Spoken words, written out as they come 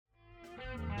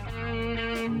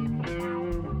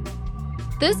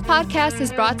This podcast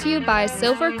is brought to you by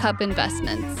Silver Cup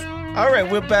Investments. All right,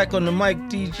 we're back on the Mike,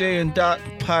 DJ, and Doc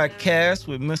podcast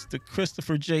with Mr.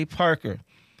 Christopher J. Parker.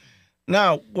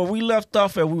 Now, where we left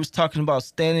off at, we was talking about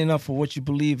standing up for what you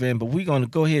believe in, but we're going to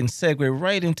go ahead and segue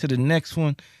right into the next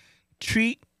one.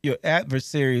 Treat your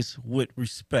adversaries with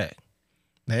respect.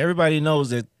 Now, everybody knows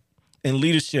that in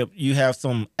leadership, you have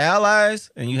some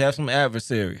allies and you have some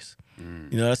adversaries.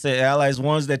 You know, I say allies,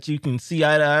 ones that you can see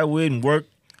eye to eye with and work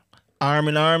arm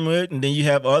in arm with, and then you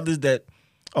have others that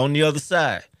on the other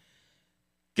side.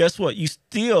 Guess what? You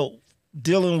still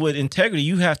dealing with integrity.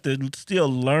 You have to still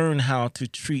learn how to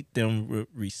treat them with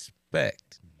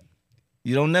respect.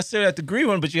 You don't necessarily have to agree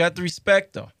with them, but you have to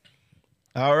respect them.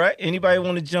 All right? Anybody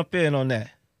want to jump in on that?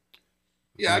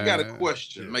 Yeah, I got a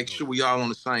question. Make sure we all on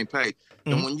the same page.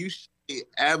 And when you say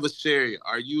adversary,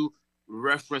 are you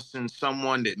referencing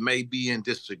someone that may be in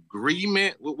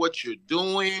disagreement with what you're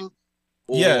doing?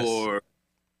 Or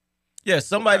yes,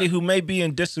 somebody who may be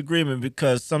in disagreement,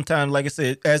 because sometimes, like I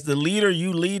said, as the leader,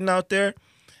 you leading out there,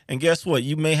 and guess what?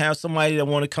 You may have somebody that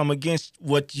want to come against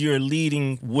what you're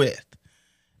leading with.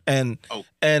 And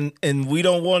we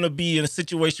don't want to be in a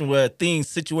situation where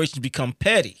situations become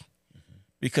petty,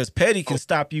 because petty can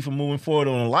stop you from moving forward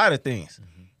on a lot of things.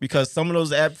 Because some of those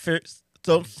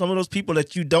some of those people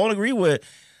that you don't agree with,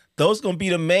 those are going to be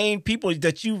the main people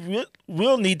that you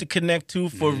will need to connect to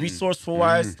for resourceful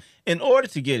wise in order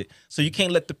to get it. So you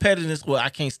can't let the pettiness, well, I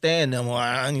can't stand them, or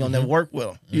I ain't going to work with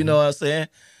them. You know what I'm saying?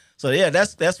 So yeah,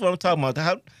 that's what I'm talking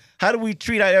about. How do we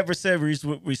treat our adversaries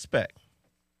with respect?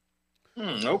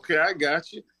 Okay, I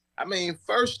got you. I mean,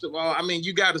 first of all,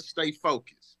 you got to stay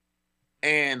focused.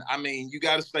 And you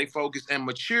got to stay focused, and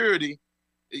maturity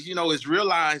is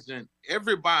realizing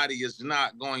everybody is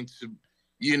not going to,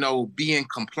 be in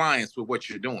compliance with what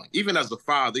you're doing. Even as a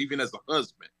father, even as a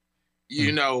husband,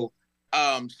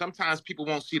 sometimes people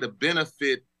won't see the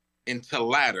benefit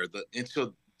until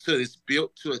it's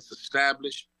built, till it's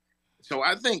established. So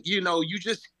I think, you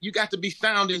got to be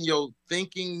sound in your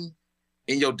thinking,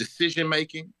 in your decision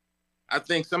making. I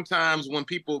think sometimes when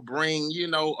people bring,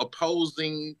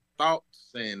 opposing thoughts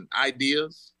and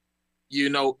ideas,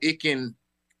 it can,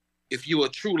 if you're a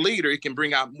true leader, it can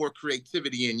bring out more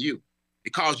creativity in you.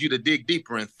 It calls you to dig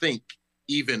deeper and think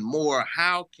even more.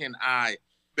 How can I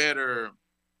better,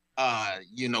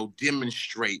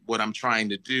 demonstrate what I'm trying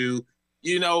to do?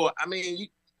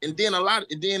 And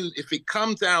then if it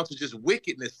comes down to just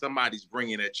wickedness somebody's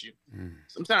bringing at you,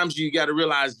 sometimes you got to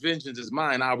realize vengeance is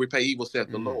mine. I'll repay evil, saith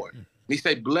the Lord. And he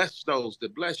said, bless those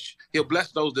that bless you. He'll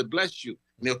bless those that bless you,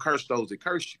 and he'll curse those that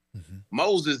curse you.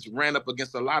 Moses ran up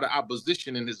against a lot of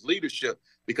opposition in his leadership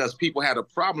because people had a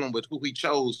problem with who he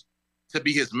chose to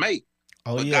be his mate.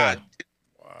 But God,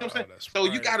 so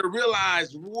you got to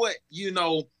realize what,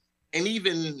 and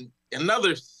even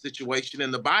another situation in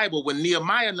the Bible, when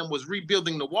Nehemiah and them was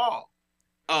rebuilding the wall,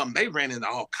 they ran into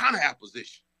all kind of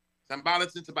opposition.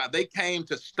 They came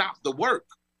to stop the work,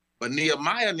 but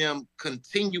Nehemiah and them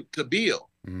continued to build.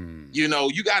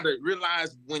 You got to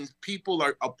realize when people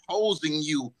are opposing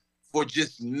you for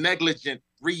just negligent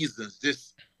reasons,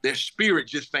 just their spirit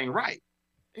just ain't right.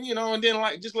 And, and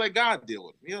then just let God deal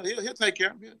with it. He'll take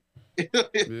care of it.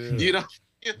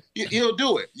 He'll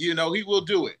do it. He will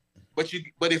do it.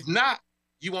 But if not,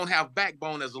 you won't have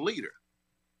backbone as a leader.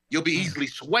 You'll be easily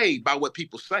swayed by what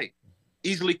people say,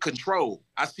 easily controlled.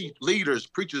 I see leaders,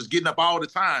 preachers getting up all the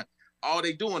time. All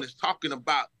they doing is talking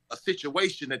about a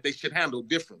situation that they should handle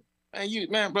differently.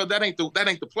 Bro, that ain't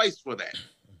the place for that.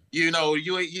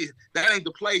 That ain't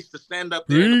the place to stand up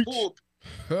there in the pulpit.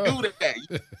 Do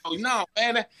that. No,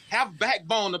 man, have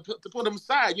backbone to put them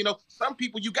aside. Some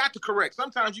people you got to correct.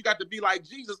 Sometimes you got to be like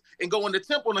Jesus and go in the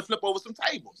temple and flip over some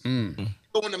tables.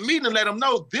 Go in the meeting and let them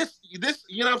know this, you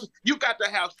got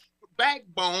to have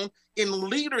backbone in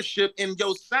leadership in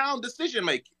your sound decision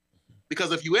making.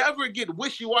 Because if you ever get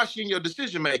wishy-washy in your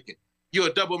decision making, you're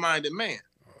a double-minded man.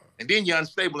 And then you're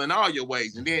unstable in all your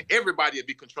ways. And then everybody will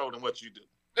be controlling what you do.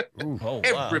 Wow.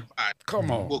 Everybody. Come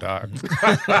on, Doc. You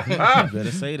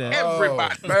better say that.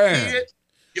 Everybody. Kids,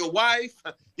 your wife,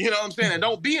 you know what I'm saying? And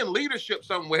don't be in leadership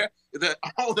somewhere that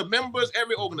all the members,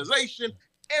 every organization,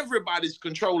 everybody's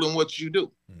controlling what you do.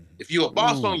 If you're a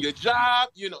boss on your job,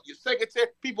 your secretary,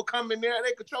 people come in there,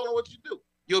 they controlling what you do.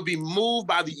 You'll be moved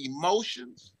by the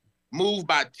emotions, moved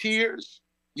by tears,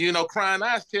 crying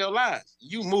eyes tell lies.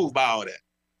 You moved by all that.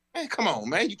 Man, come on,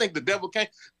 man. You think the devil can't?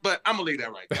 But I'm going to leave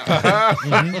that right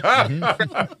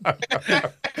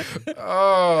now.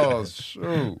 Oh,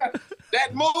 shoot.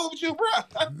 That moved you, bro.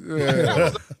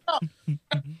 Yeah.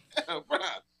 Bro.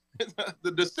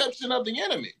 The deception of the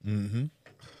enemy.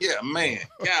 Yeah, man.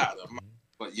 God.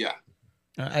 But yeah.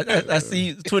 I see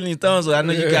you twiddling your thumbs, so I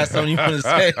know you got something you want to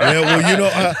say. Yeah,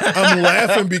 well, I'm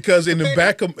laughing because in the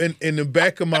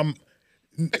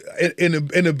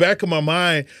back of my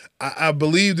mind, I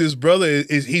believe this brother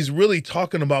he's really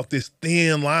talking about this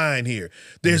thin line here.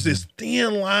 There's this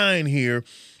thin line here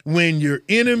when your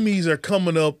enemies are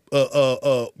coming up,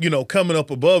 coming up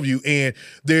above you, and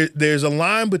there's a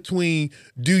line between,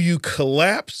 do you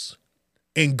collapse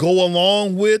and go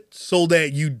along with so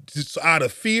that you just out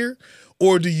of fear,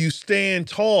 or do you stand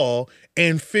tall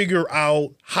and figure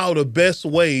out how the best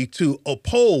way to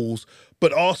oppose,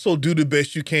 but also do the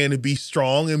best you can to be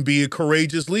strong and be a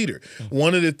courageous leader?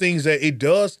 One of the things that it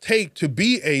does take to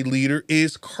be a leader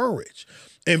is courage.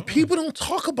 And people don't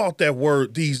talk about that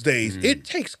word these days. It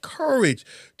takes courage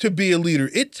to be a leader.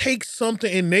 It takes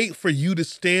something innate for you to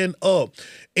stand up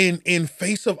in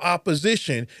face of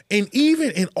opposition, and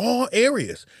even in all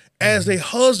areas. As a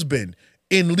husband,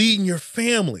 in leading your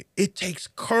family, it takes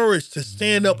courage to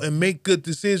stand up and make good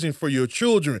decisions for your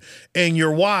children and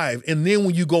your wife. And then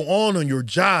when you go on your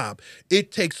job,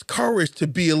 it takes courage to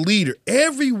be a leader.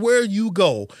 Everywhere you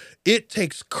go, it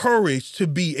takes courage to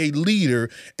be a leader.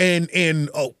 And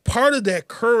part of that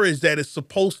courage that is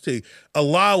supposed to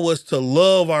allow us to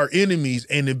love our enemies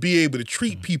and to be able to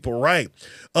treat people right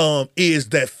is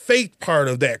that faith part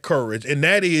of that courage. And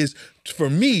that is,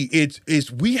 for me,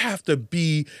 it's we have to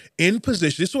be in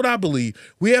position. This is what I believe.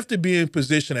 We have to be in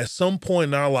position at some point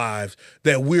in our lives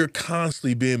that we're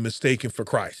constantly being mistaken for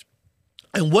Christ.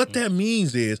 And what that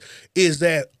means is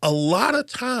that a lot of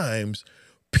times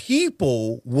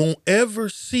people won't ever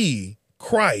see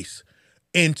Christ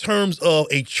in terms of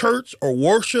a church or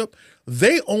worship.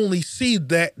 They only see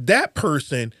that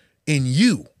person in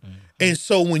you. And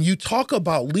so when you talk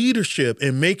about leadership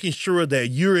and making sure that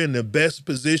you're in the best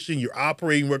position, you're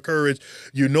operating with courage,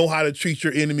 you know how to treat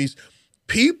your enemies,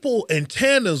 people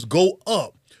antennas go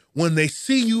up when they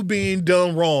see you being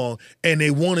done wrong and they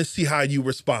want to see how you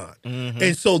respond.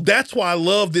 And so that's why I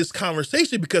love this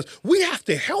conversation, because we have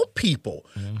to help people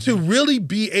to really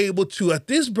be able to, as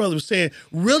this brother was saying,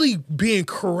 really being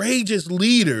courageous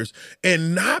leaders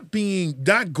and not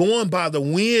going by the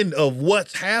wind of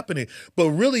what's happening, but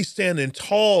really standing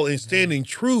tall and standing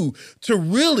true to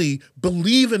really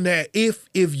believing that if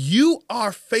you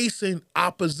are facing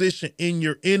opposition in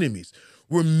your enemies,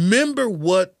 remember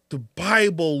what the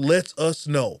Bible lets us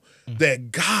know, that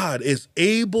God is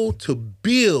able to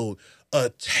build a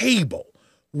table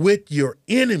with your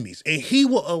enemies, and he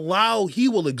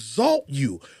will exalt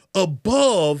you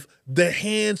above the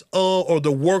hands of or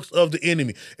the works of the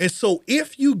enemy. And so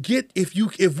if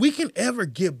we can ever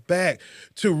get back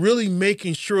to really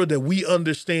making sure that we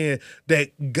understand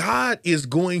that God is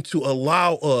going to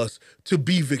allow us to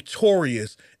be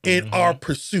victorious in our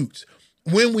pursuits,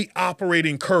 when we operate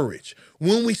in courage,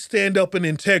 when we stand up in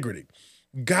integrity,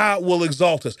 God will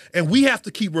exalt us. And we have to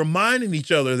keep reminding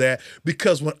each other that,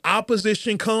 because when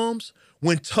opposition comes,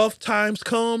 when tough times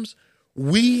comes,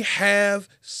 we have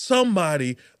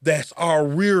somebody that's our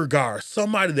rear guard,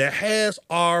 somebody that has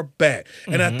our back.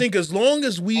 And I think as long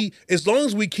as we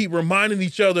keep reminding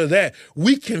each other that,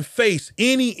 we can face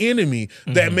any enemy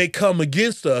that may come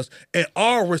against us, and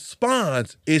our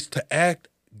response is to act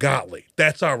godly.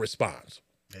 That's our response.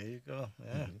 There you go.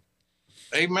 Yeah.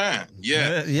 Amen.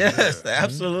 Yeah. Yes,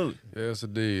 absolutely. Yes,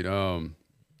 indeed.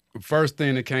 First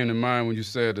thing that came to mind when you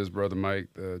said this, Brother Mike,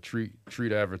 treat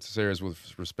adversaries with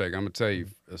respect. I'm going to tell you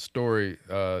a story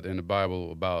in the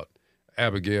Bible about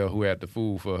Abigail, who had the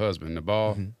fool for a husband,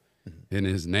 Nabal, and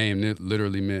his name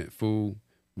literally meant fool.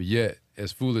 But yet,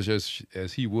 as foolish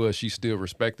as he was, she still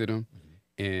respected him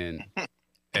and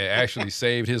actually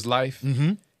saved his life.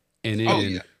 And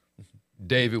then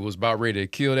David was about ready to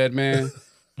kill that man,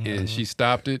 and she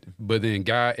stopped it. But then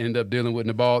God ended up dealing with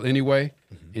Nabal anyway,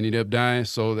 ended up dying.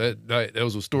 So that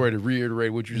was a story to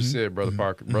reiterate what you just said, Brother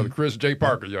Parker, Brother Chris J.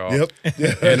 Parker, y'all. Yep.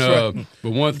 And right.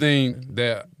 But one thing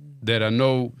that I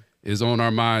know is on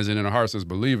our minds and in our hearts as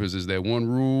believers is that one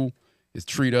rule is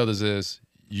treat others as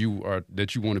you want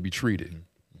to be treated,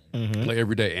 like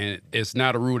every day. And it's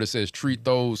not a rule that says treat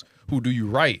those who do you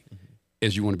right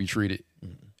as you want to be treated.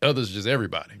 Others, just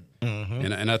everybody.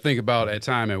 And I think about at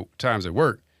times at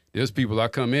work, there's people I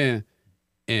come in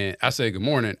and I say good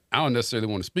morning. I don't necessarily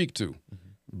want to speak to,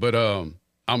 but I'm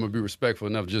gonna be respectful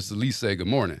enough just to at least say good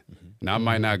morning. Now I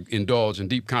might not indulge in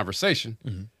deep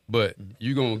conversation, but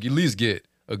you're gonna at least get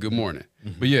a good morning.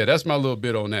 But yeah, that's my little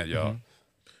bit on that, y'all.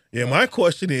 Yeah, my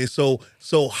question is, so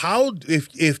how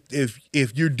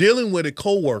if you're dealing with a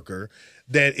coworker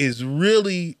that is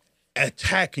really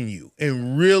attacking you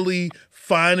and really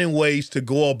finding ways to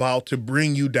go about to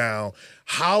bring you down,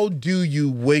 how do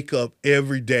you wake up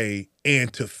every day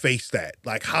and to face that?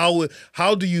 Like how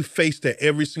do you face that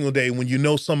every single day when you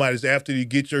know somebody's after you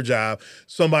get your job,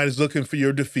 somebody's looking for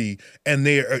your defeat, and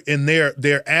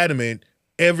they're adamant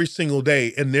every single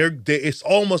day, and it's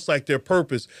almost like their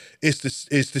purpose is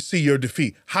to see your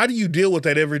defeat. How do you deal with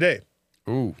that every day?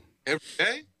 Ooh. Every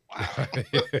day? Wow.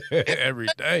 Every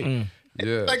day.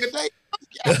 Yeah. Like a day.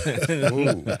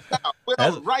 Ooh.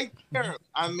 Well, right there,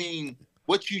 I mean,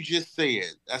 what you just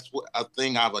said, that's what a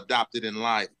thing I've adopted in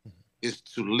life is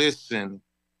to listen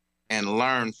and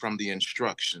learn from the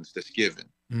instructions that's given.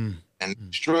 And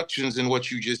instructions in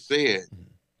what you just said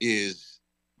is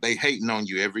they hating on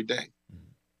you every day.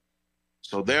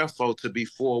 So therefore, to be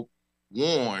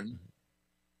forewarned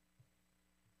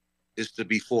is to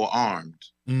be forearmed.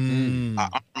 I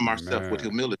arm myself with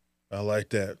humility. I like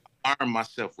that. I arm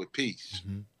myself with peace.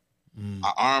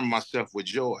 I arm myself with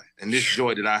joy. And this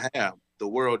joy that I have, the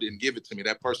world didn't give it to me.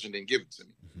 That person didn't give it to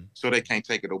me. So they can't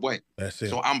take it away. That's it.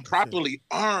 So I'm properly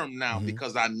armed now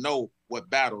because I know what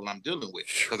battle I'm dealing with.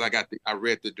 Because I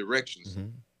read the directions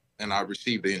and I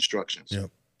received the instructions. Yep.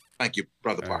 Thank you,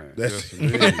 Brother Parker. That's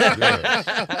Yes,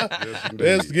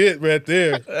 that's it right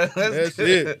there. That's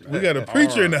it. We got a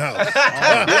preacher in the house.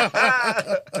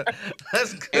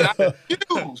 That's good. And I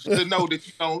refuse to know that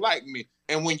you don't like me.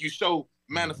 And when you show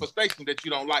manifestation that you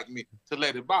don't like me, to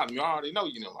let it bother me. I already know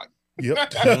you don't like me.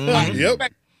 Yep.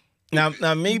 Yep.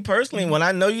 Now, me personally, when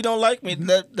I know you don't like me,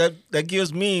 that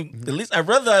gives me, at least I'd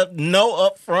rather know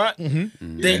up front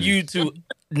than you to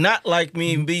not like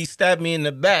me and be stabbing me in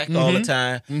the back all the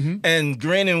time and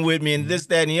grinning with me and this,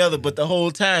 that, and the other. But the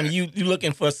whole time you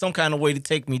looking for some kind of way to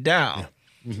take me down.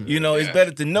 You know, it's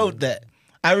better to note that.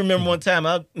 I remember one time,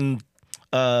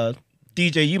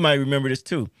 DJ, you might remember this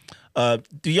too.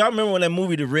 Do y'all remember when that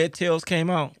movie The Red Tails came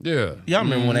out? Yeah. Y'all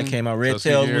remember when that came out? Red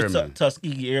Tails with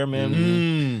Tuskegee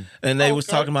Airmen. And they was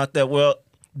talking about that. Well,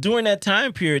 during that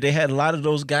time period, they had a lot of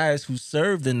those guys who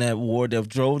served in that war that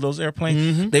drove those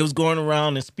airplanes. They was going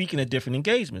around and speaking at different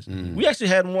engagements. We actually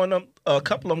had a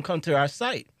couple of them come to our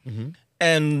site.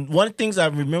 And one of the things I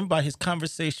remember about his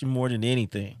conversation more than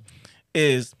anything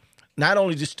is not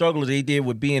only the struggle they did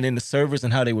with being in the service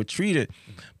and how they were treated,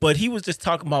 but he was just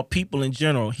talking about people in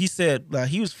general. He said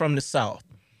he was from the South.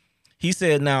 He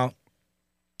said, now,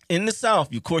 in the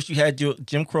South, of course, you had your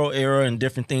Jim Crow era and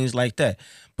different things like that.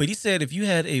 But he said if you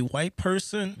had a white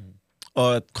person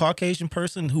or a Caucasian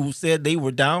person who said they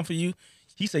were down for you,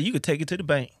 he said you could take it to the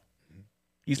bank.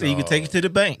 He said you could take it to the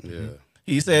bank. Yeah.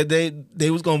 He said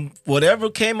they was going to, whatever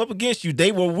came up against you,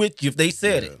 they were with you if they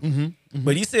said it.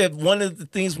 But he said one of the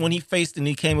things when he faced and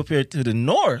he came up here to the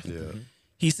North,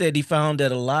 he said he found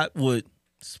that a lot would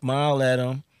smile at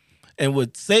him and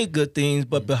would say good things,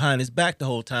 but behind his back the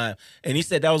whole time. And he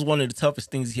said that was one of the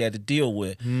toughest things he had to deal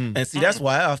with. And see, that's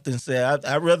why I often say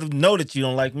I'd rather know that you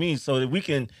don't like me so that we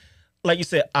can, like you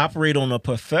said, operate on a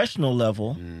professional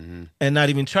level and not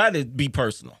even try to be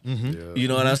personal. You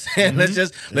know what I'm saying?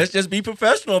 Let's just be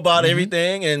professional about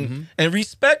everything and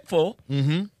respectful.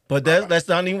 But let's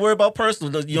not even worry about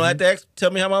personal. You don't have to tell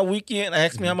me how my weekend.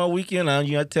 Ask me how my weekend.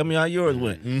 You have to tell me how yours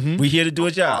went. We here to do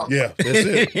a job. Yeah, that's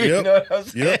it. You know what I'm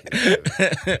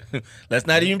saying? Let's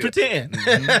not even pretend.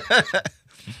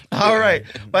 All right.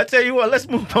 But I tell you what, let's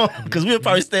move on because we'll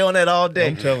probably stay on that all day.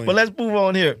 I'm telling you. But let's move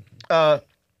on here.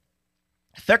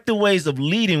 Effective ways of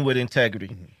leading with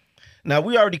integrity. Now,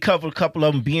 we already covered a couple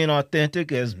of them, being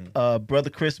authentic, as Brother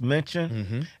Chris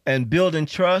mentioned, and building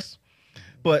trust.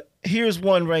 But here's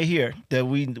one right here that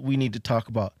we need to talk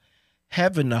about.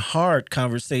 Having the hard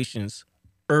conversations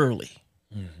early.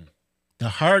 The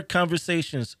hard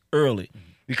conversations early.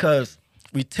 Because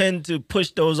we tend to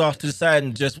push those off to the side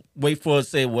and just wait for it to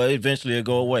say, well, eventually it'll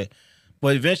go away.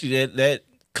 But eventually that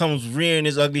comes rearing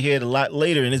its ugly head a lot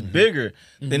later, and it's bigger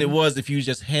than it was if you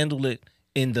just handle it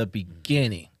in the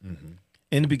beginning.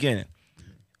 In the beginning.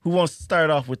 Who wants to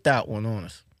start off with that one on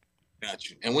us?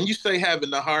 Got you. And when you say having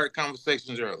the hard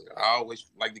conversations earlier, I always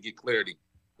like to get clarity.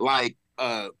 Like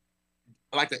an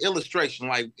illustration,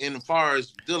 like in far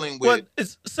as dealing with. Well,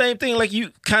 it's the same thing like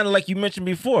you mentioned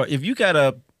before. If you got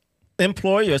a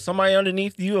employee or somebody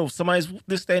underneath you or somebody's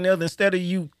this, that, and the other, instead of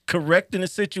you correcting the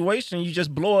situation, you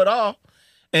just blow it off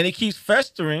and it keeps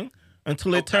festering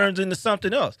until it turns into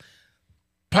something else.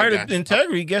 Part of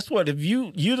integrity, guess what? If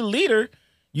you're the leader,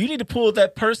 you need to pull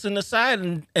that person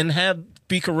aside and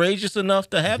be courageous enough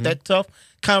to have that tough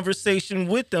conversation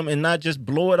with them and not just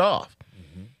blow it off.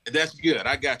 That's good.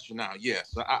 I got you now.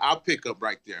 Yes, I'll pick up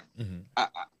right there.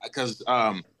 Because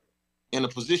in the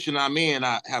position I'm in,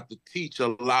 I have to teach a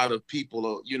lot of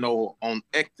people, on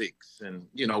ethics and,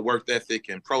 work ethic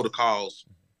and protocols.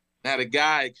 Now the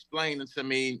guy explaining to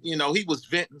me, you know, he was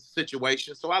venting the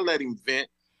situation. So I let him vent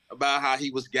about how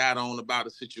he was got on about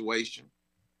the situation.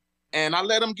 And I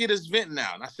let him get his venting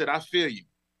out. And I said, I feel you.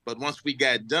 But once we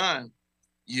got done,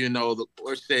 you know, the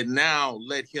Lord said, now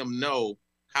let him know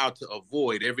how to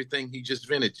avoid everything he just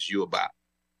vented to you about.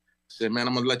 I said, man,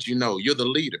 I'm going to let you know, you're the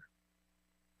leader.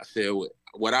 I said,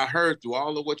 what I heard through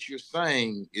all of what you're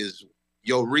saying is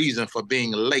your reason for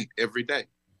being late every day.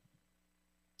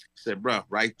 I said, bro,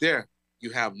 right there, you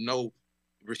have no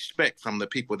respect from the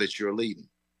people that you're leading.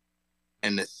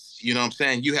 And this, you know what I'm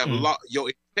saying? You have lost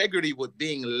your integrity with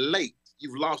being late.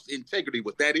 You've lost integrity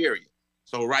with that area.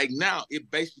 So right now, it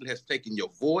basically has taken your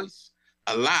voice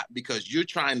a lot because you're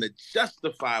trying to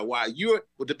justify why you're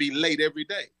to be late every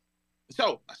day.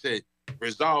 So I said,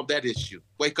 resolve that issue.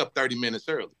 Wake up 30 minutes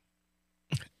early.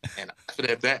 And I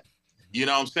said that, you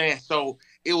know what I'm saying? So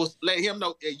it was let him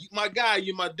know, hey, you my guy,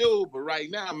 you my dude, but right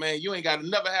now, man, you ain't got to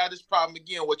never have this problem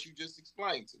again, what you just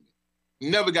explained to me. You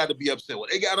never got to be upset. Well,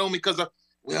 they got on me because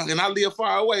and I live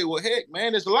far away. Well, heck,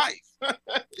 man, it's life.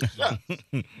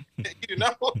 You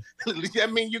know, I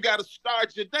mean, you got to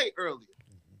start your day earlier.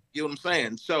 You know what I'm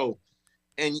saying? So,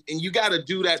 and you got to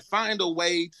do that. Find a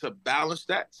way to balance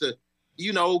that to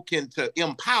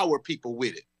empower people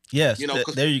with it. Yes, you know,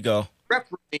 there you go.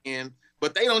 Reprimand,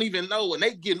 but they don't even know, and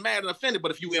they get mad and offended.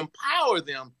 But if you empower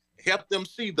them, help them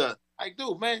see like,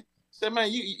 dude, man, say, man,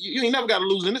 you ain't never got to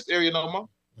lose in this area no more.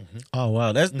 Mm-hmm. Oh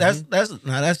wow, that's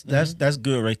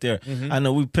good right there. Mm-hmm. I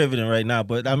know we're pivoting right now,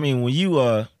 but I mean, when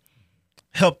you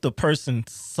help the person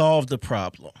solve the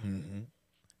problem,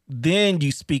 then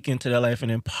you speak into their life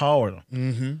and empower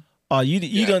them.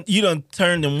 You done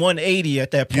turn them 180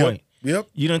 at that point. Yep.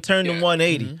 You done turned them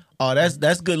 180. Oh,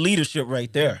 that's good leadership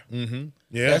right there.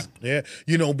 Yeah,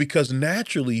 You know, because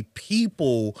naturally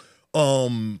people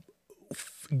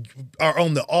are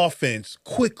on the offense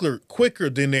quicker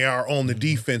than they are on the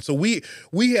defense. So we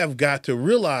have got to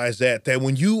realize that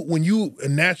when you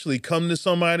naturally come to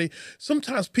somebody,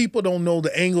 sometimes people don't know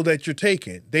the angle that you're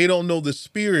taking. They don't know the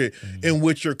spirit in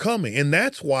which you're coming. And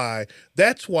that's why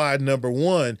number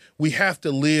one, we have to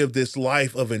live this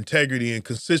life of integrity and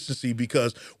consistency,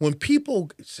 because when people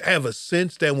have a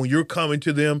sense that when you're coming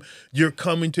to them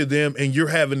and you're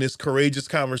having this courageous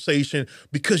conversation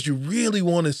because you really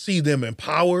want to see them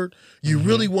empowered, you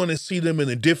really want to see them in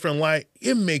a different light,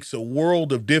 it makes a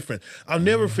world of difference. I'll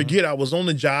never forget, I was on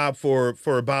the job for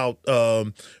about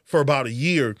a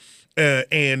year.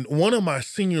 And one of my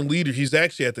senior leaders, he's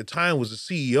actually at the time was a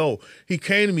CEO. He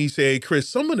came to me and said, hey, Chris,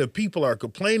 some of the people are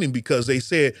complaining because they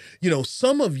said, you know,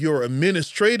 some of your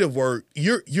administrative work,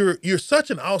 you're such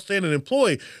an outstanding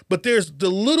employee, but there's the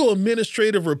little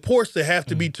administrative reports that have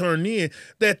to be turned in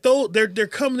that they're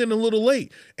coming in a little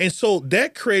late. And so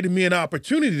that created me an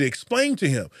opportunity to explain to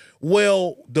him,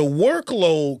 well, the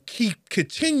workload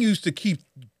continues to keep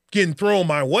getting thrown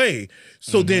my way.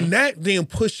 So then that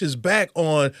pushes back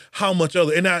on how much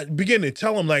other, and I begin to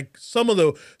tell him like some of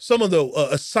the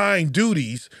assigned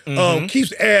duties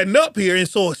keeps adding up here. And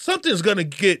so something's going to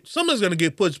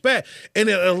get pushed back. And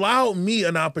it allowed me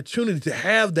an opportunity to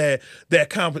have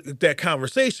that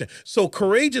conversation. So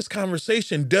courageous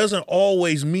conversation doesn't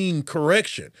always mean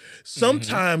correction.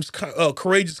 Sometimes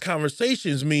courageous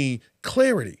conversations mean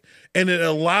clarity. And it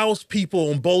allows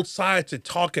people on both sides to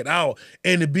talk it out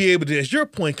and to be able to, as your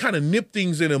point, kind of nip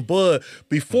things in the bud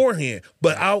beforehand.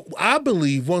 But I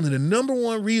believe one of the number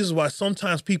one reasons why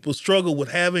sometimes people struggle with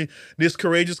having this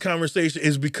courageous conversation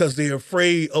is because they're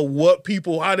afraid of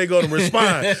how they're going to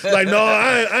respond. Like, no,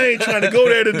 I ain't trying to go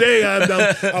there today. I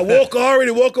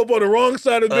already woke up on the wrong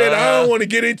side of the bed. I don't want to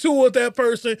get into it with that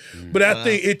person. But I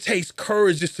think it takes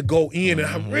courage just to go in. And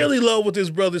I really love what this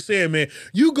brother's saying, man.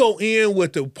 You go in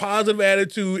with the positive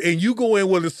attitude and you go in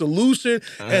with a solution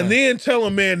and then tell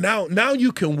them, man, now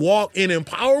you can walk in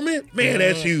empowerment. Man,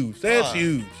 that's huge. That's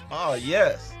huge. Oh,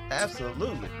 yes,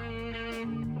 absolutely.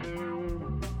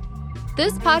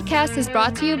 This podcast is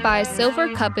brought to you by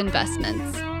Silver Cup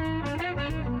Investments.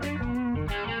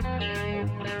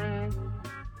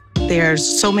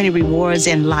 There's so many rewards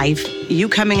in life. You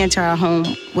coming into our home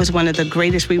was one of the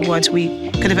greatest rewards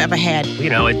we could have ever had. You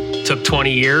know, it took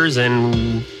 20 years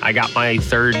and I got my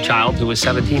third child who was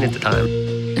 17 at the time.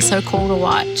 It's so cool to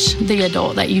watch the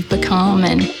adult that you've become,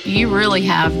 and you really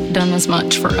have done as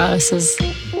much for us as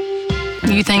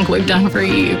you think we've done for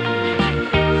you.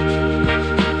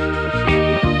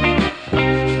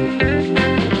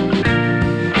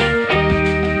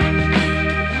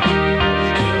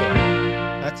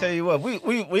 Tell you what,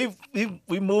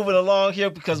 we moving along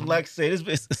here because, like I said,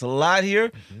 it's a lot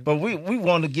here, but we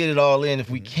want to get it all in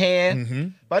if we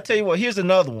can. But I tell you what, here's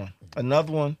another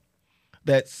one.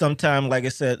 that sometimes, like I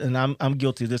said, and I'm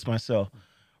guilty of this myself,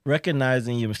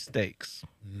 recognizing your mistakes.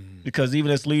 Because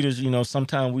even as leaders, you know,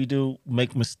 sometimes we do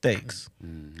make mistakes.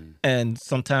 And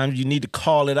sometimes you need to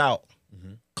call it out.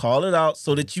 Call it out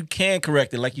so that you can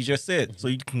correct it, like you just said, so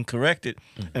you can correct it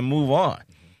and move on.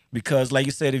 Because like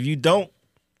you said, if you don't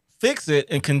fix it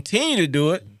and continue to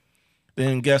do it,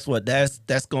 then guess what?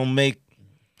 That's going to make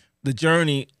the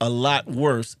journey a lot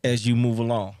worse as you move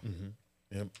along.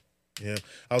 Yeah.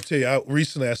 I'll tell you,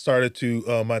 recently I started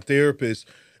to, my therapist,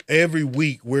 every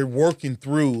week we're working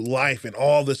through life and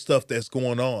all the stuff that's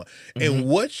going on. And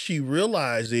what she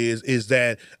realized is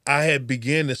that I had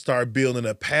begun to start building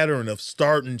a pattern of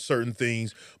starting certain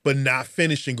things, but not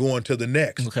finishing, going to the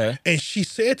next. Okay. And she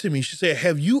said to me, she said,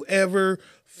 have you ever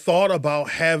thought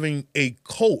about having a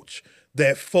coach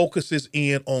that focuses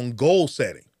in on goal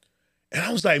setting? And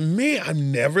I was like, man, I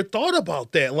never thought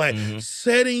about that. Like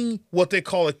setting what they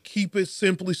call a keep it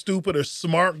simply stupid or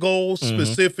SMART goals,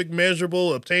 specific,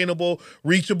 measurable, obtainable,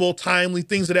 reachable, timely,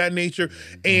 things of that nature.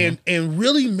 And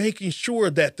really making sure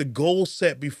that the goal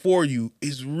set before you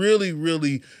is really,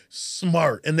 really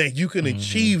smart and that you can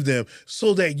achieve them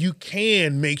so that you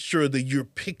can make sure that you're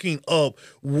picking up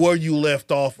where you left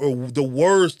off or the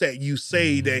words that you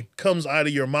say that comes out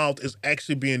of your mouth is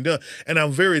actually being done. And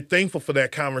I'm very thankful for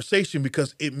that conversation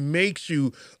because it makes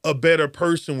you a better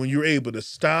person when you're able to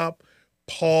stop,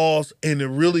 pause, and to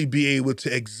really be able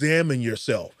to examine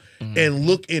yourself and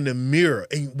look in the mirror.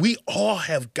 And we all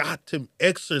have got to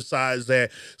exercise that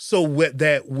so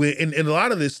that and a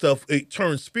lot of this stuff, it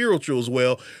turns spiritual as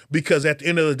well, because at the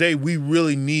end of the day, we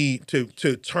really need to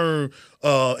turn,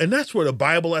 and that's where the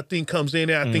Bible, I think, comes in.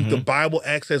 I think the Bible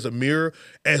acts as a mirror.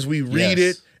 As we read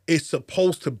it, it's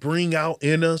supposed to bring out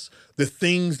in us the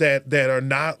things that are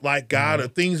not like God or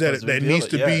things that needs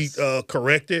to be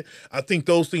corrected. I think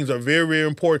those things are very, very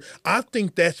important. I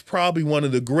think that's probably one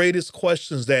of the greatest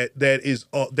questions that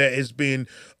has been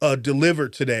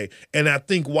delivered today. And I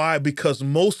think why? Because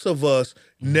most of us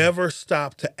never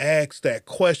stop to ask that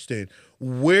question.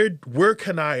 Where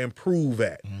can I improve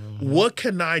at? What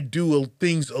can I do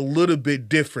things a little bit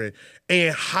different?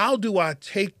 And how do I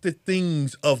take the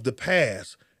things of the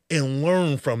past and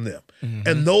learn from them?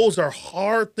 And those are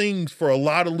hard things for a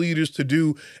lot of leaders to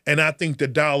do. And I think the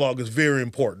dialogue is very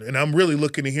important. And I'm really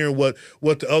looking to hear what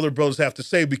the other brothers have to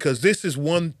say, because this is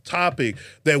one topic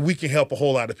that we can help a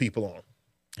whole lot of people on.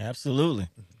 Absolutely.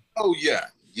 Oh, yeah.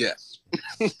 Yes.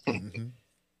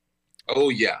 Oh,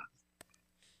 yeah.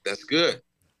 That's good.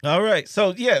 All right.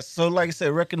 So, yes. So, like I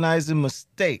said, recognizing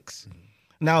mistakes.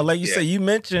 Now, like you said, you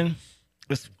mentioned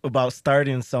it's about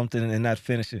starting something and not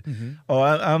finishing. Oh,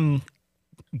 I'm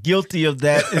guilty of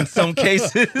that in some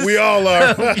cases. We all are.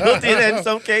 I'm guilty of that in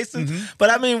some cases. But,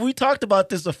 I mean, we talked about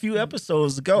this a few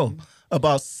episodes ago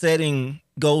about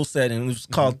goal setting. It was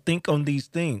called Think on These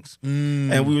Things.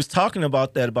 And we was talking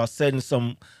about that, about setting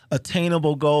some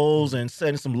attainable goals and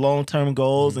setting some long-term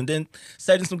goals and then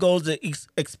setting some goals that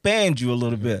expand you a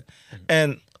little bit.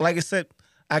 And like I said,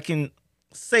 I can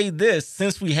say this,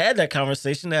 since we had that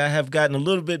conversation, that I have gotten a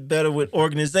little bit better with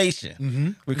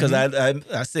organization because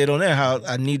I said on there how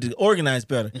I need to organize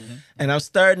better. And I'm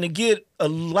starting to get a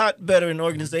lot better in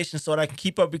organization so that I can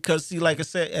keep up, because see, like I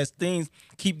said, as things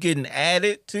keep getting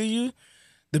added to you,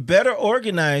 the better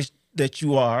organized that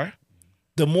you are,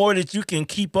 the more that you can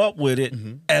keep up with it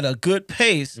at a good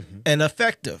pace and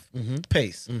effective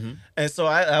pace. And so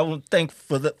I would thank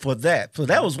for that. So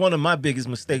that was one of my biggest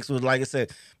mistakes, was, like I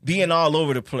said, being all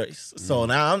over the place. So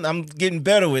now I'm getting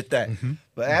better with that.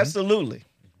 But absolutely.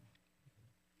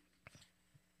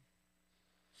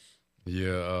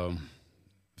 Yeah.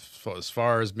 As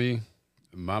far as me,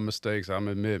 my mistakes, I'm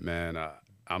admit, man,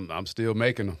 I'm still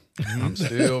making them. I'm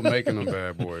still making them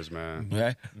bad boys, man.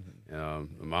 Right.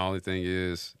 My only thing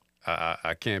is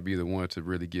I can't be the one to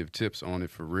really give tips on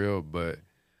it for real, but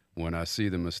when I see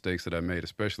the mistakes that I made,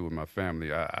 especially with my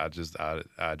family, I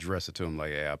address it to them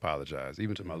like, hey, I apologize,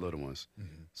 even to my little ones.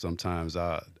 Sometimes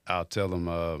I'll tell them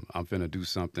I'm finna do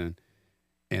something,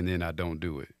 and then I don't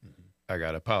do it. I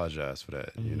gotta apologize for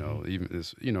that. You know, even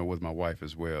with my wife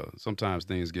as well. Sometimes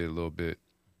things get a little bit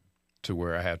to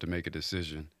where I have to make a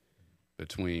decision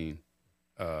between.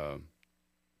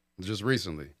 Just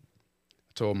recently,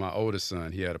 I told my oldest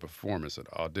son he had a performance at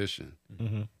an audition,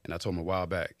 and I told him a while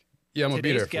back, yeah, I'm gonna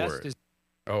be there for it.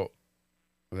 Oh,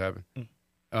 what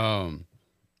happened?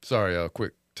 Sorry,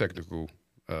 quick technical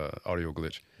audio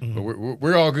glitch, but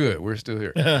we're all good. We're still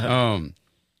here.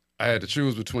 I had to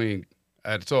choose between. I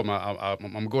had to tell him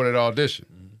I'm going to the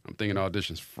audition. I'm thinking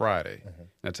audition's Friday. And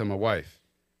I tell my wife,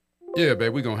 yeah,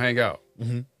 babe, we're gonna hang out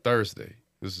Thursday.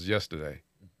 This is yesterday.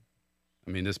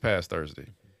 I mean, this past Thursday.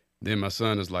 Then my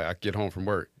son is like, I get home from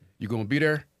work. You gonna be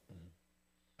there?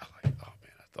 I'm like, oh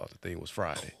man, I thought the thing was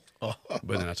Friday. But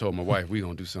then I told my wife, we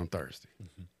gonna do something Thursday.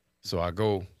 So I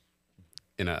go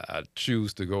and I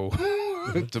choose to go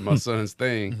to my son's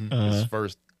thing, his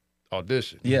first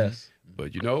audition. Yes.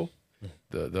 But you know,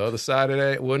 the other side of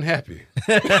that wasn't happy.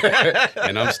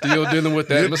 And I'm still dealing with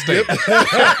that mistake.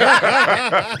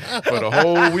 For the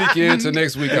whole weekend to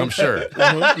next week, I'm sure.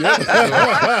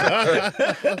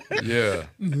 Yeah.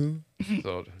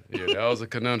 So, yeah, that was a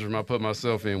conundrum I put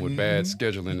myself in with bad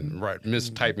scheduling and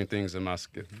mistyping things in my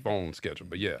phone schedule.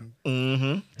 But yeah.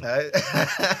 I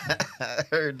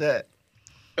heard that.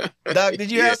 Doc,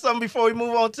 did you have something before we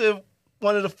move on to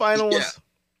one of the final ones?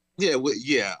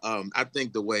 I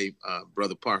think the way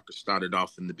Brother Parker started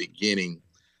off in the beginning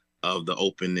of the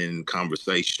opening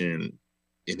conversation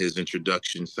in his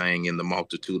introduction, saying, in the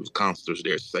multitude of counselors,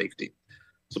 there's safety.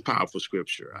 It's a powerful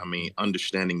scripture. I mean,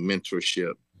 understanding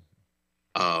mentorship,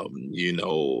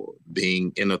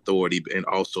 being in authority and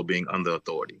also being under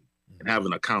authority and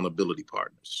having accountability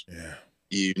partners. Yeah.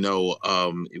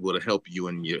 It will help you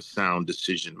in your sound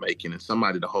decision making and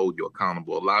somebody to hold you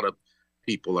accountable. A lot of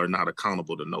people are not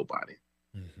accountable to nobody.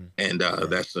 And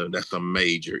that's a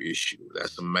major issue.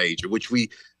 That's a major, which we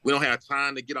don't have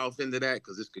time to get off into that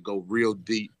because this could go real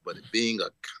deep, but being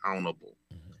accountable,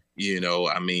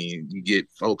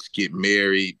 folks get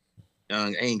married,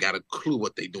 ain't got a clue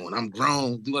what they doing. I'm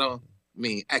grown,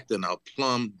 acting a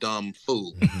plumb dumb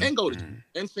fool and go to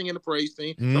and singing the praise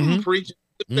team, some preaching.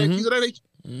 And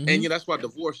that's why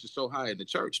divorce is so high in the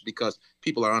church, because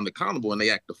people are unaccountable and they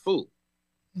act a fool.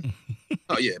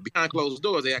 Oh yeah, behind closed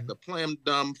doors they act a plumb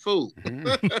dumb fool.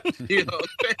 Yeah,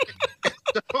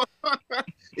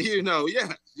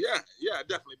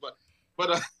 definitely.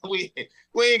 But we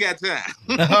ain't got time.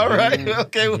 All right,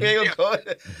 okay, we ain't gonna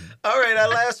go. All right, our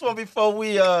last one before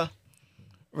we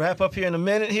wrap up here in a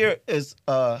minute here is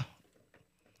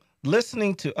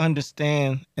listening to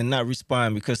understand and not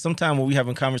respond, because sometimes when we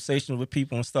having conversations with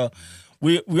people and stuff,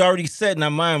 we already set in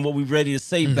our mind what we're ready to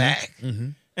say back.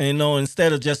 And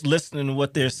instead of just listening to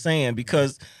what they're saying,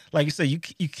 because like you said, you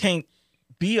can't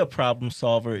be a problem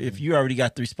solver if you already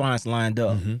got the response lined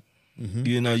up.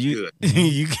 You got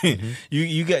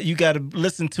to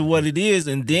listen to what it is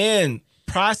and then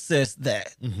process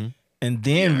that and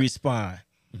then respond.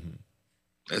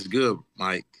 That's good,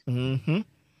 Mike. So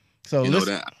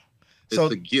that it's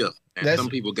a gift. And some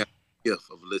people got the gift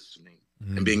of listening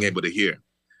and being able to hear.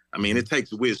 I mean, it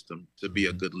takes wisdom to be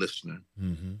a good listener.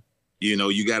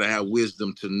 You got to have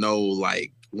wisdom to know,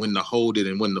 like, when to hold it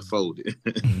and when to fold it.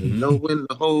 Know when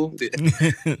to hold it.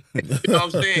 You know what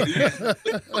I'm saying?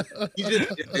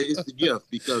 It's a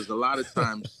gift, because a lot of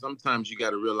times, sometimes you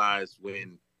got to realize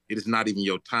when it is not even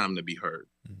your time to be heard.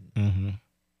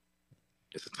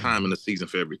 It's a time and a season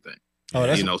for everything.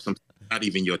 Sometimes not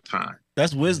even your time.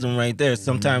 That's wisdom right there.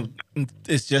 Sometimes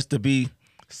it's just to be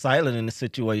silent in the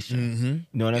situation.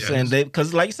 You know what I'm saying?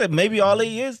 Because like you said, maybe all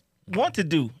they want to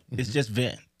do is just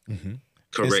vent.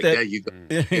 Correct. There you go.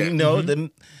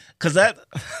 Because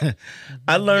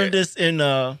I learned this in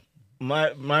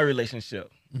my relationship.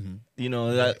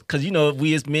 Because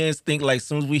we as men think like, as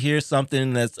soon as we hear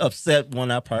something that's upset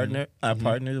our partner or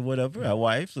whatever, our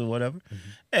wives or whatever,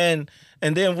 and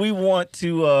then we want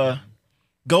to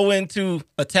go into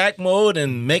attack mode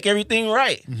and make everything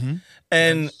right.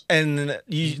 And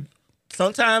you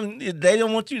sometimes they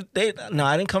don't want you. I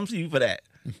didn't come to you for that.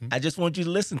 I just want you to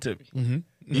listen to me.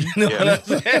 You know what I'm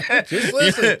saying? Just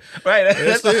listen.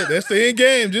 That's it. That's the end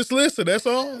game. Just listen. That's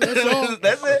all.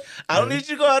 That's it. I don't need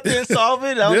you to go out there and solve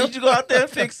it. I don't need you to go out there and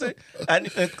fix it.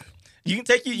 You can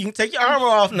take your armor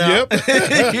off now.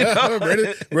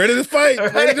 Ready to fight.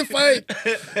 Ready to fight.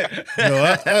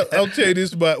 I'll tell you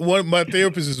this about my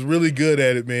therapist is really good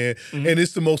at it, man. And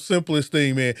it's the most simplest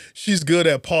thing, man. She's good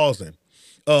at pausing.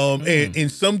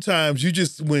 And sometimes you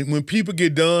just when people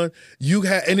get done,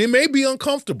 and it may be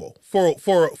uncomfortable for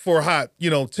a hot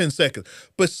 10 seconds,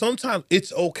 but sometimes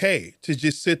it's okay to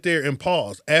just sit there and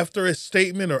pause after a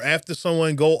statement or after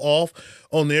someone go off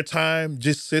on their time.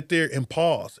 Just sit there and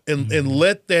pause and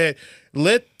let that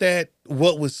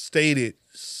what was stated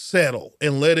settle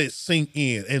and let it sink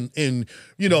in and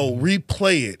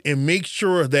replay it and make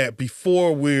sure that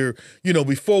before we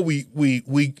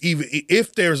even,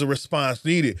 if there's a response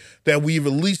needed, that we've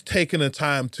at least taken the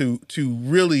time to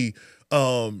really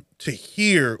to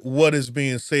hear what is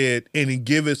being said and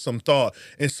give it some thought.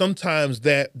 And sometimes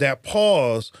that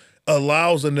pause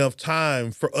allows enough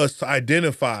time for us to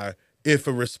identify if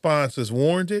a response is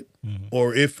warranted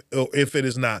or if it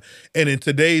is not. And in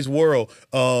today's world,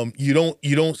 you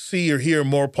don't see or hear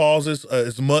more pauses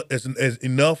as much as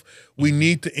enough. We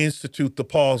need to institute the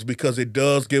pause because it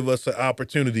does give us an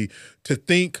opportunity to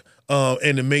think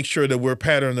and to make sure that we're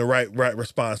patterning the right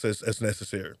response as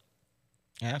necessary.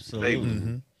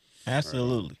 Absolutely.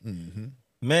 Absolutely.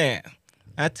 Man,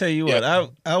 I tell you what,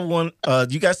 I want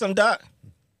you got some, Doc?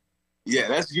 Yeah,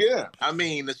 that's good. I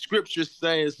mean, the scripture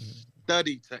says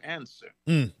study to answer.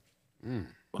 But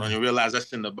don't you realize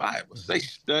that's in the Bible? Say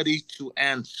study to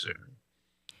answer.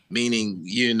 Meaning,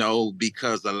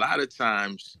 because a lot of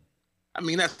times, I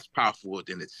mean, that's powerful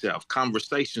within itself.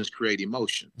 Conversations create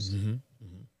emotions.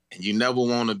 And you never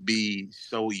want to be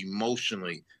so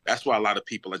emotionally. That's why a lot of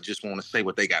people just want to say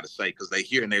what they got to say because they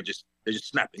hear and they're just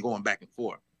snapping, going back and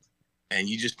forth. And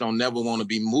you just don't never want to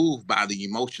be moved by the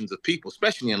emotions of people,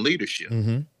 especially in leadership.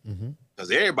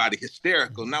 Because everybody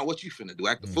hysterical. Now, what you finna do?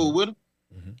 Act the fool with them?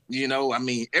 I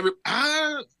mean,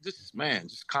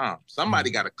 just calm.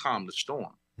 Somebody got to calm the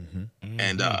storm.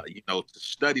 And, to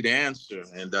study the answer.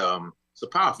 And it's a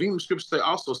powerful. Even the scriptures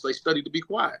also say study to be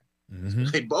quiet.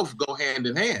 They both go hand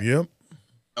in hand. Yep.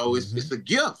 So it's a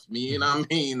gift,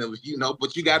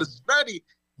 but you got to study,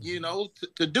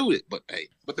 to do it. But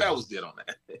that was it on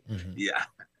that. Yeah.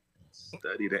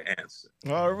 Study the answer.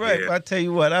 All right. I tell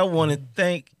you what, I want to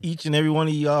thank each and every one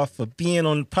of y'all for being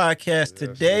on the podcast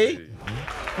today.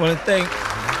 I want to thank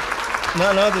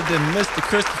none other than Mr.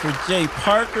 Christopher J.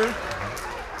 Parker.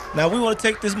 Now, we want to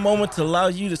take this moment to allow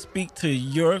you to speak to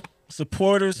your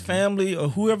supporters, family, or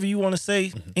whoever you want to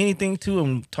say anything to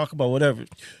and talk about whatever.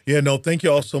 Yeah, no, thank you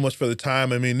all so much for the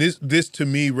time. I mean, this to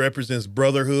me represents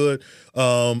brotherhood,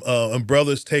 and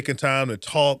brothers taking time to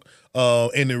talk,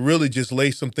 and to really just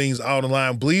lay some things out on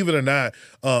line. Believe it or not,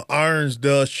 irons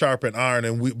does sharpen iron,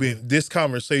 and this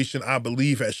conversation, I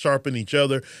believe, has sharpened each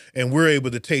other, and we're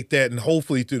able to take that and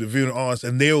hopefully through the viewing audience,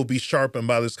 and they will be sharpened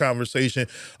by this conversation.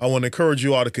 I want to encourage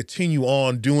you all to continue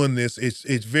on doing this.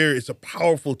 It's a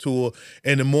powerful tool,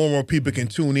 and the more and more people can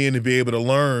tune in and be able to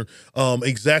learn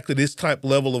exactly this type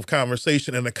level of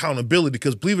conversation and accountability,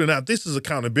 because believe it or not, this is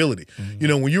accountability.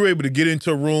 When you're able to get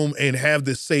into a room and have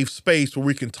this safe space where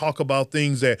we can talk about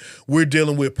things that we're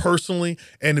dealing with personally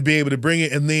and to be able to bring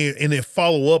it and then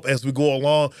follow up as we go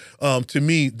along. To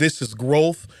me, this is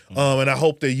growth. And I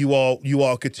hope that you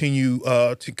all continue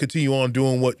on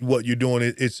doing what you're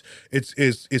doing.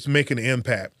 It's making an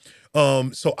impact.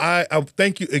 So I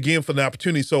thank you again for the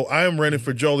opportunity. So I am running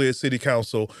for Joliet City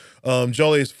Council.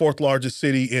 Joliet is 4th largest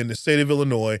city in the state of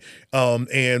Illinois.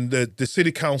 And the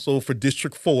city council for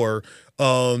District 4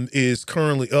 is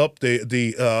currently up.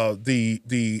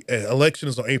 The election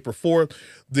is on April 4th.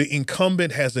 The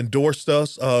incumbent has endorsed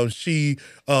us. She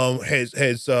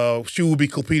will be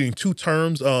completing 2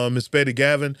 terms. Ms. Betty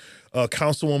Gavin,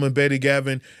 Councilwoman Betty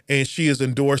Gavin, and she has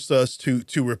endorsed us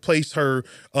to replace her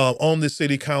on the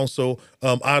city council.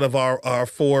 Out of our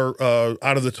 4,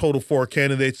 out of the total 4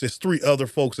 candidates, there's 3 other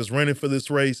folks that's running for this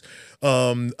race.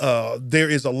 There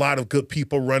is a lot of good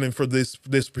people running for this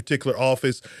particular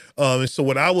office. And so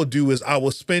what I will do is I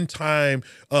will spend time,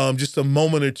 just a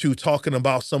moment or two, talking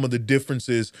about some of the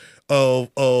differences of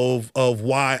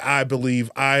why I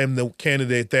believe I am the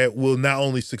candidate that will not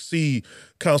only succeed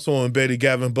Councilwoman Betty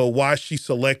Gavin, but why she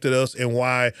selected us and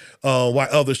why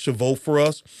others should vote for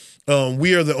us.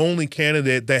 We are the only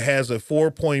candidate that has a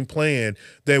 4-point plan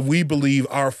that we believe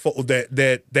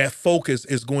that focus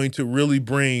is going to really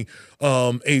bring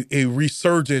a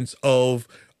resurgence of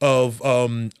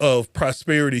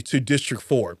prosperity to District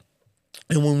 4.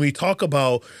 And when we talk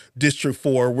about District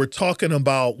 4, we're talking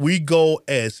about we go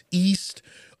as east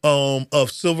of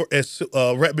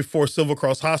right before Silver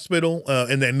Cross Hospital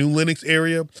in that New Lenox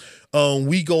area.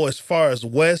 We go as far as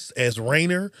west as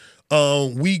Rayner.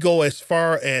 We go as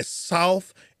far as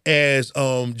south as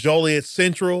Joliet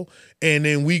Central, and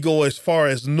then we go as far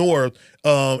as north.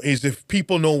 Is if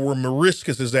people know where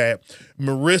Mariscus is at.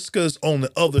 Mariscus on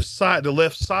the other side, the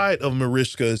left side of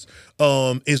Mariscus,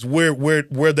 is where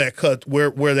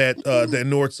that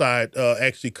north side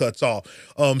actually cuts off.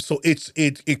 So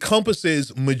it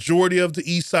encompasses majority of the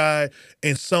east side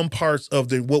and some parts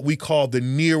of what we call the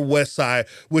near west side,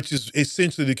 which is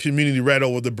essentially the community right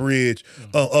over the bridge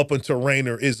up into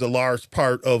Rayner, is a large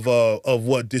part of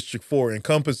what District 4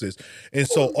 encompasses. And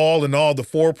so all in all, the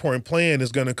 4-point plan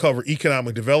is going to cover economic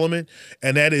development,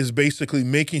 and that is basically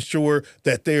making sure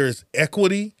that there is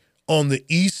equity on the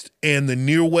east and the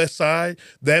near west side,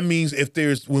 that means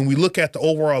when we look at the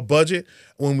overall budget,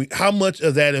 how much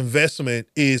of that investment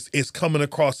is coming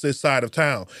across this side of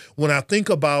town. When I think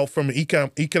about from an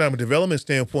economic development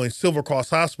standpoint, Silver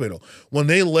Cross Hospital, when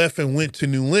they left and went to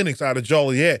New Lenox out of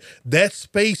Joliet, that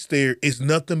space there is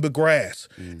nothing but grass.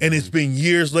 And it's been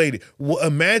years later. Well,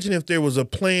 imagine if there was a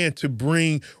plan to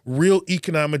bring real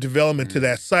economic development to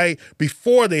that site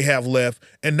before they have left,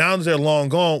 and now that they're long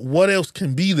gone, what else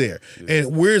can be there?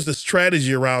 And where's the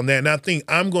strategy around that? And I think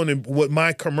with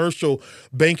my commercial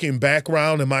banking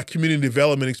background and my community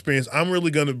development experience, I'm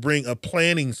really going to bring a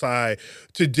planning side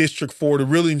to District 4 to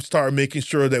really start making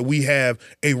sure that we have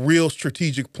a real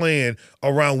strategic plan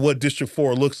around what District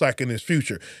 4 looks like in its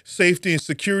future. Safety and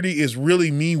security is really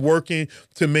me working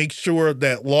to make sure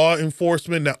that law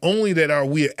enforcement, not only that are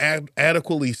we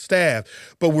adequately staffed,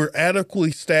 but we're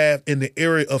adequately staffed in the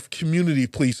area of community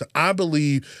policing. I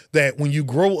believe that when you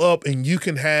grow up and you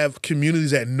can have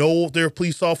communities that know their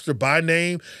police officer by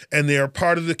name and they're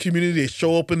part of the community, they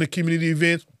show up in the community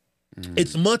events,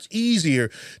 it's much easier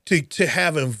to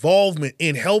have involvement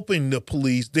in helping the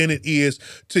police than it is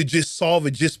to just solve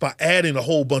it just by adding a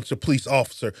whole bunch of police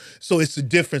officers. So it's a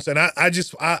difference. And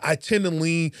I tend to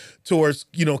lean towards,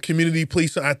 community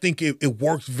policing. I think it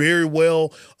works very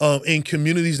well in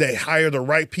communities that hire the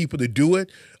right people to do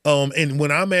it. And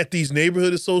when I'm at these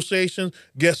neighborhood associations,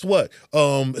 guess what?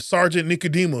 Sergeant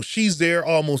Nicodemo, she's there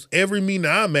almost every meeting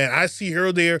I'm at. I see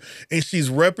her there, and she's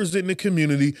representing the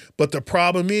community. But the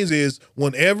problem is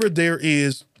whenever there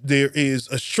is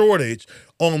a shortage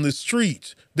on the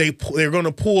streets, they're going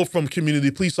to pull from community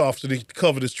police officers to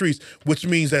cover the streets, which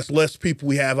means that's less people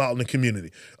we have out in the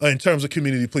community in terms of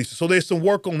community policing. So there's some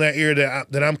work on that area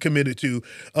that I'm committed to.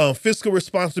 Fiscal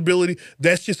responsibility,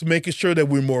 that's just making sure that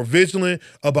we're more vigilant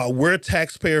about where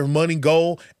taxpayer money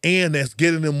go, and that's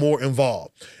getting them more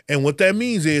involved. And what that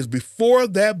means is before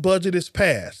that budget is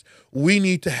passed, we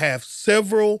need to have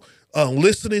several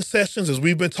listening sessions, as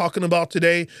we've been talking about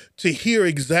today, to hear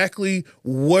exactly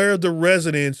where the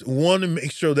residents want to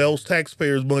make sure those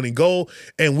taxpayers' money go,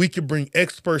 and we can bring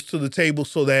experts to the table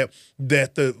so that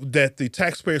the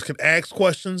taxpayers can ask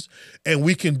questions, and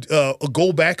we can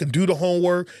go back and do the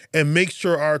homework and make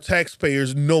sure our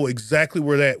taxpayers know exactly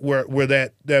where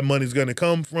that money is going to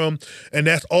come from. And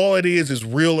that's all it is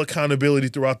real accountability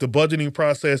throughout the budgeting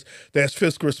process. That's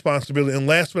fiscal responsibility. And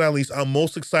last but not least, I'm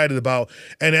most excited about,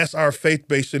 and that's our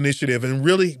faith-based initiative, and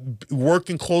really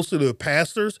working closer to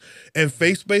pastors and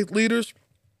faith-based leaders.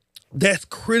 That's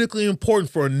critically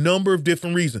important for a number of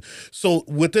different reasons. So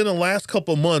within the last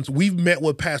couple of months, we've met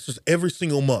with pastors every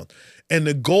single month. And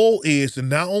the goal is to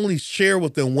not only share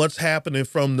with them what's happening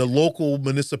from the local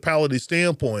municipality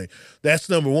standpoint, that's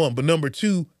number one, but number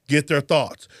two, get their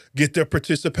thoughts, get their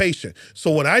participation.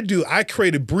 So what I do, I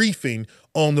create a briefing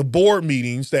on the board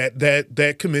meetings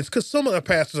that commence, because some of the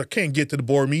pastors can't get to the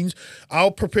board meetings.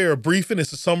 I'll prepare a briefing.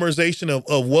 It's a summarization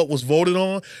of what was voted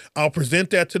on. I'll present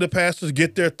that to the pastors,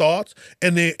 get their thoughts,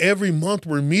 and then every month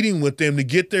we're meeting with them to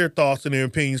get their thoughts and their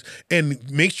opinions and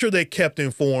make sure they're kept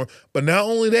informed. But not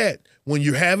only that, when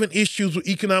you're having issues with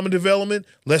economic development,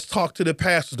 let's talk to the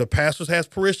pastors. The pastors has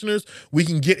parishioners. We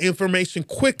can get information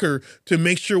quicker to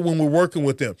make sure when we're working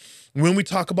with them. When we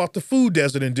talk about the food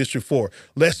desert in District 4,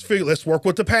 let's work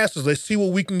with the pastors. Let's see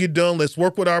what we can get done. Let's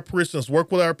work with our parishioners,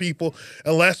 work with our people.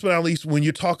 And last but not least, when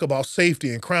you talk about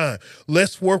safety and crime,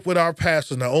 let's work with our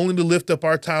pastors, not only to lift up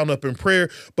our town up in prayer,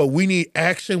 but we need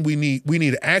action. We need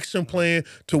an action plan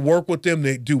to work with them,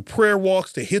 to do prayer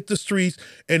walks, to hit the streets,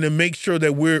 and to make sure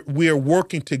that we are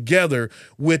working together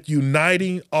with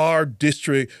uniting our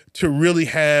district to really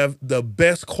have the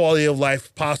best quality of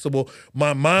life possible.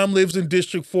 My mom lives in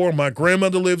District 4. My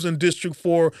grandmother lives in District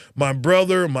 4. My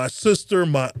brother, my sister,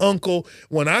 my uncle.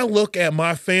 When I look at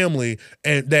my family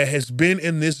and that has been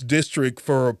in this district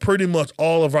for pretty much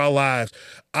all of our lives,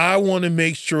 I want to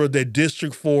make sure that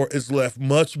District 4 is left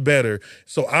much better.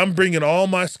 So I'm bringing all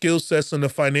my skill sets in the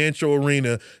financial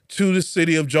arena to the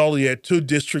city of Joliet, to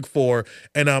District 4,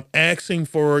 and I'm asking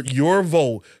for your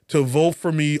vote to vote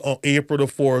for me on April the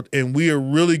 4th, and we are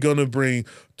really going to bring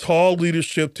tall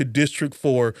leadership to District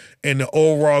 4, and the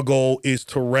overall goal is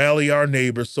to rally our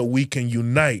neighbors so we can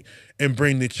unite and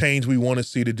bring the change we want to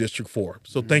see to District 4.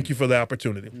 So thank you for the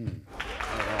opportunity.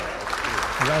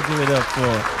 Y'all give it up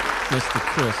for Mr.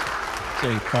 Chris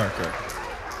J. Parker.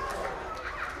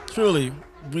 Truly,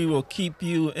 we will keep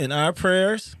you in our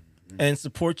prayers and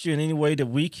support you in any way that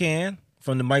we can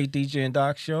from the Mike, DJ, and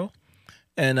Doc show.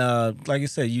 And like I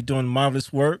said, you're doing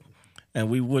marvelous work, and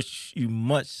we wish you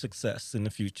much success in the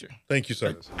future. Thank you,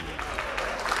 sir.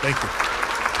 Thank you.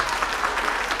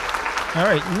 All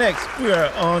right, next we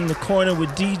are on the corner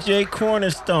with DJ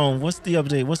Cornerstone. What's the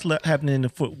update? What's happening in the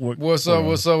footwork? What's up?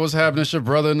 What's up? What's happening? It's your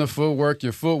brother in the footwork,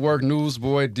 your footwork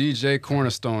newsboy, DJ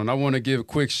Cornerstone. I want to give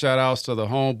quick shout outs to the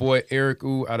homeboy Eric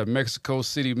U out of Mexico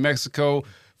City, Mexico,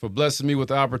 for blessing me with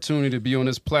the opportunity to be on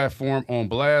this platform on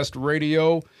Blast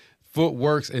Radio,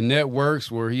 Footworks and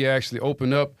Networks, where he actually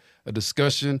opened up a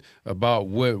discussion about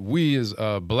what we as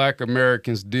Black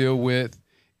Americans deal with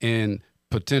and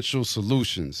potential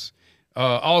solutions.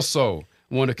 Also,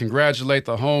 want to congratulate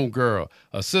the homegirl,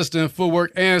 a sister in footwork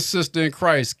and sister in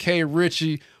Christ, Kay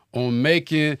Ritchie, on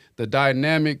making the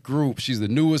dynamic group. She's the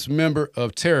newest member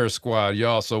of Terror Squad,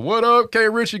 y'all. So what up, Kay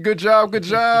Ritchie? Good job, good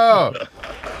job.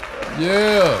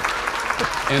 Yeah.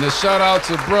 And a shout out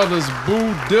to brothers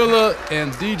Boo Dilla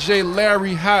and DJ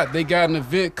Larry Hot. They got an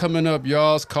event coming up,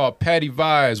 y'all. It's called Patty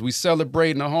Vibes. We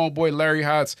celebrating the homeboy Larry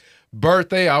Hot's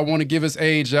birthday. I want to give his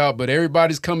age out, but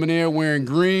everybody's coming in wearing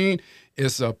green.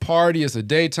 It's a party. It's a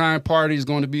daytime party. It's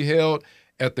going to be held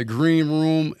at the Green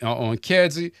Room on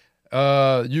Kedzie.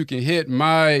 You can hit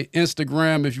my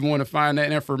Instagram if you want to find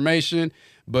that information.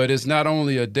 But it's not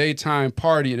only a daytime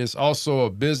party, it's also a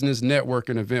business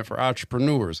networking event for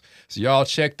entrepreneurs. So y'all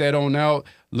check that on out.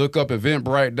 Look up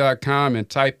eventbrite.com and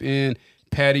type in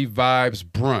Patty Vibes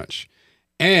Brunch.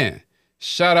 And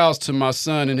shout outs to my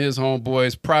son and his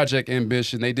homeboys, Project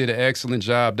Ambition. They did an excellent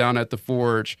job down at the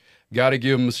Forge. Got to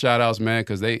give them shout outs, man,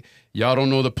 because y'all don't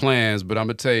know the plans, but I'm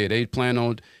going to tell you, they plan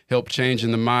on help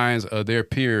changing the minds of their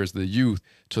peers, the youth,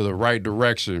 to the right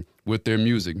direction with their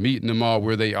music, meeting them all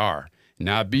where they are.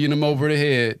 Not beating them over the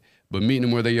head, but meeting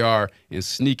them where they are and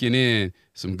sneaking in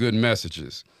some good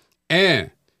messages. And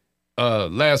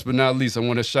last but not least, I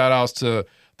want to shout outs to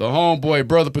the homeboy,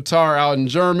 Brother Patar out in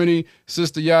Germany,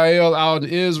 Sister Yael out in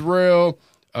Israel,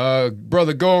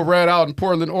 Brother Gold Rat out in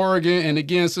Portland, Oregon, and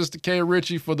again, Sister Kay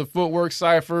Ritchie for the Footwork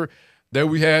Cypher that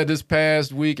we had this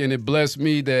past week, and it blessed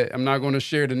me that I'm not going to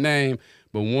share the name,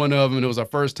 but one of them, it was our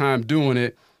first time doing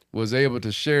it, was able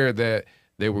to share that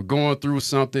they were going through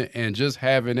something, and just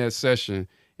having that session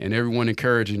and everyone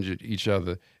encouraging each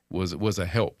other was a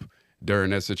help during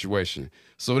that situation.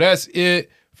 So that's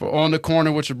it for On the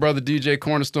Corner with your brother DJ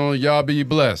Cornerstone. Y'all be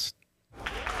blessed.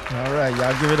 All right,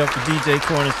 y'all give it up for DJ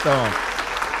Cornerstone.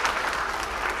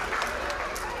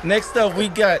 Next up, we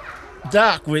got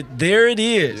Doc with There It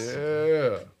Is.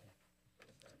 Yeah.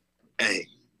 Hey.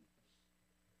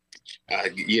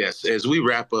 Yes, as we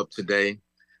wrap up today,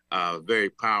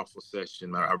 very powerful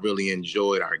session. I really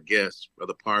enjoyed our guest,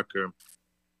 Brother Parker,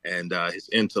 and his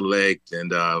intellect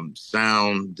and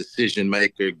sound decision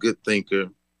maker, good thinker,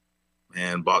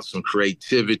 and brought some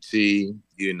creativity,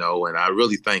 and I'm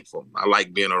really thankful. I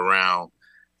like being around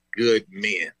good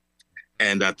men.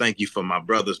 And I thank you for my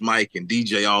brothers, Mike and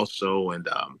DJ also.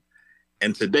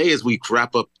 And today, as we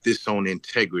wrap up this on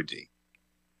integrity,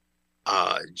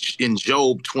 in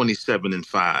Job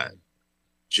 27:5,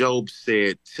 Job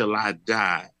said, "Till I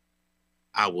die,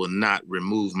 I will not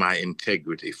remove my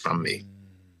integrity from me."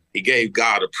 He gave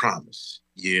God a promise,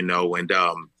 and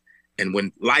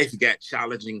when life got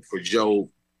challenging for Job,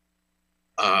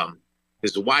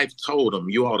 his wife told him,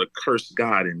 "You ought to curse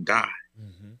God and die."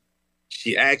 Mm-hmm.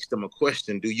 She asked him a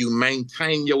question: "Do you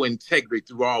maintain your integrity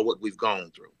through all what we've gone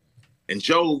through?" And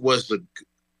Job was the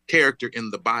character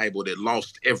in the Bible that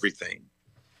lost everything.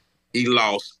 He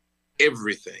lost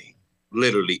everything.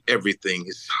 Literally everything,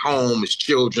 his home, his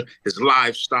children, his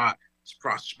livestock, his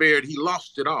prosperity, he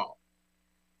lost it all.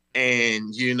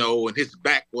 And, and his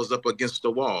back was up against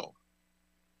the wall,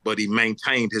 but he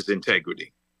maintained his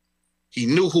integrity. He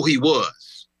knew who he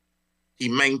was. He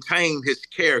maintained his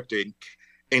character.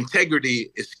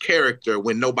 Integrity is character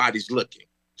when nobody's looking,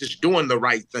 just doing the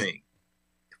right thing.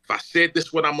 If I said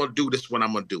this, what I'm going to do, this what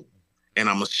I'm going to do. And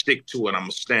I'm going to stick to it. I'm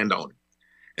going to stand on it.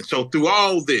 And so through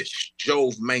all this,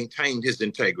 Job maintained his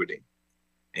integrity.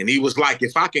 And he was like,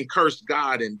 if I can curse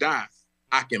God and die,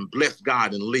 I can bless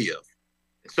God and live.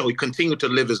 And so he continued to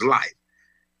live his life.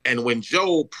 And when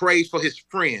Job prayed for his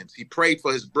friends, he prayed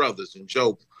for his brothers in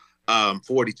Job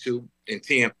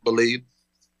 42:10, I believe.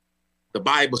 The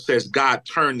Bible says God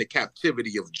turned the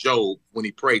captivity of Job when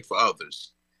he prayed for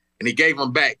others. And he gave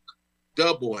him back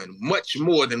double and much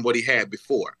more than what he had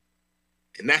before.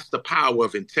 And that's the power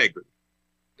of integrity.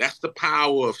 That's the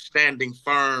power of standing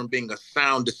firm, being a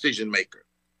sound decision maker.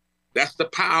 That's the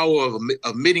power of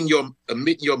admitting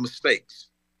your mistakes,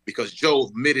 because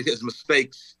Job admitted his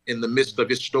mistakes in the midst of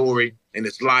his story and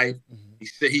his life. Mm-hmm. He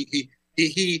said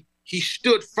he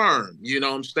stood firm. You know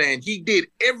what I'm saying? He did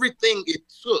everything it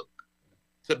took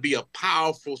to be a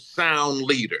powerful, sound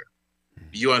leader. Mm-hmm.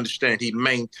 You understand? He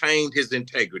maintained his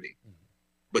integrity.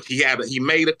 but he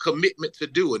made a commitment to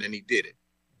do it, and he did it.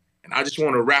 And I just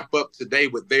want to wrap up today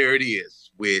with there it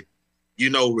is, with,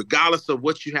 regardless of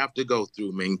what you have to go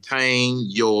through, maintain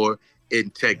your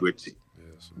integrity.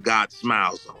 Yes. God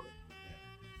smiles on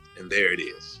it. And there it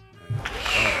is.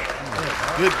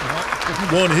 Good. I'm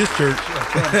going to his church.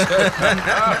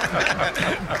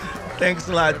 Thanks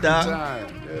a lot, Doc.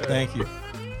 Yeah. Thank you.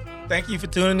 Thank you for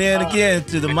tuning in again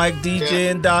to the Mike, DJ,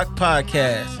 and Doc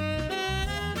podcast.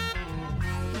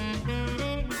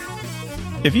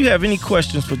 If you have any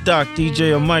questions for Doc,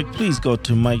 DJ, or Mike, please go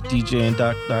to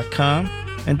MikeDJandDoc.com.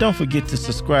 And don't forget to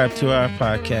subscribe to our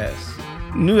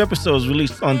podcast. New episodes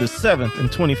released on the 7th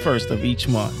and 21st of each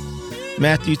month.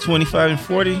 Matthew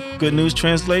 25:40, Good News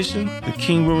Translation, the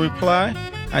King will reply,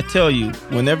 I tell you,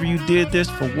 whenever you did this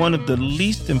for one of the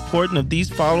least important of these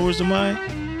followers of mine,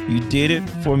 you did it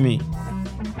for me.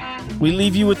 We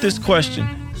leave you with this question.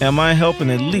 Am I helping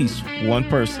at least one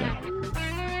person?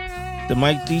 The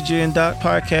Mike, DJ, and Doc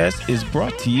podcast is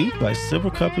brought to you by Silver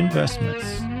Cup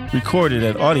Investments. Recorded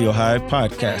at Audio Hive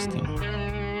Podcasting.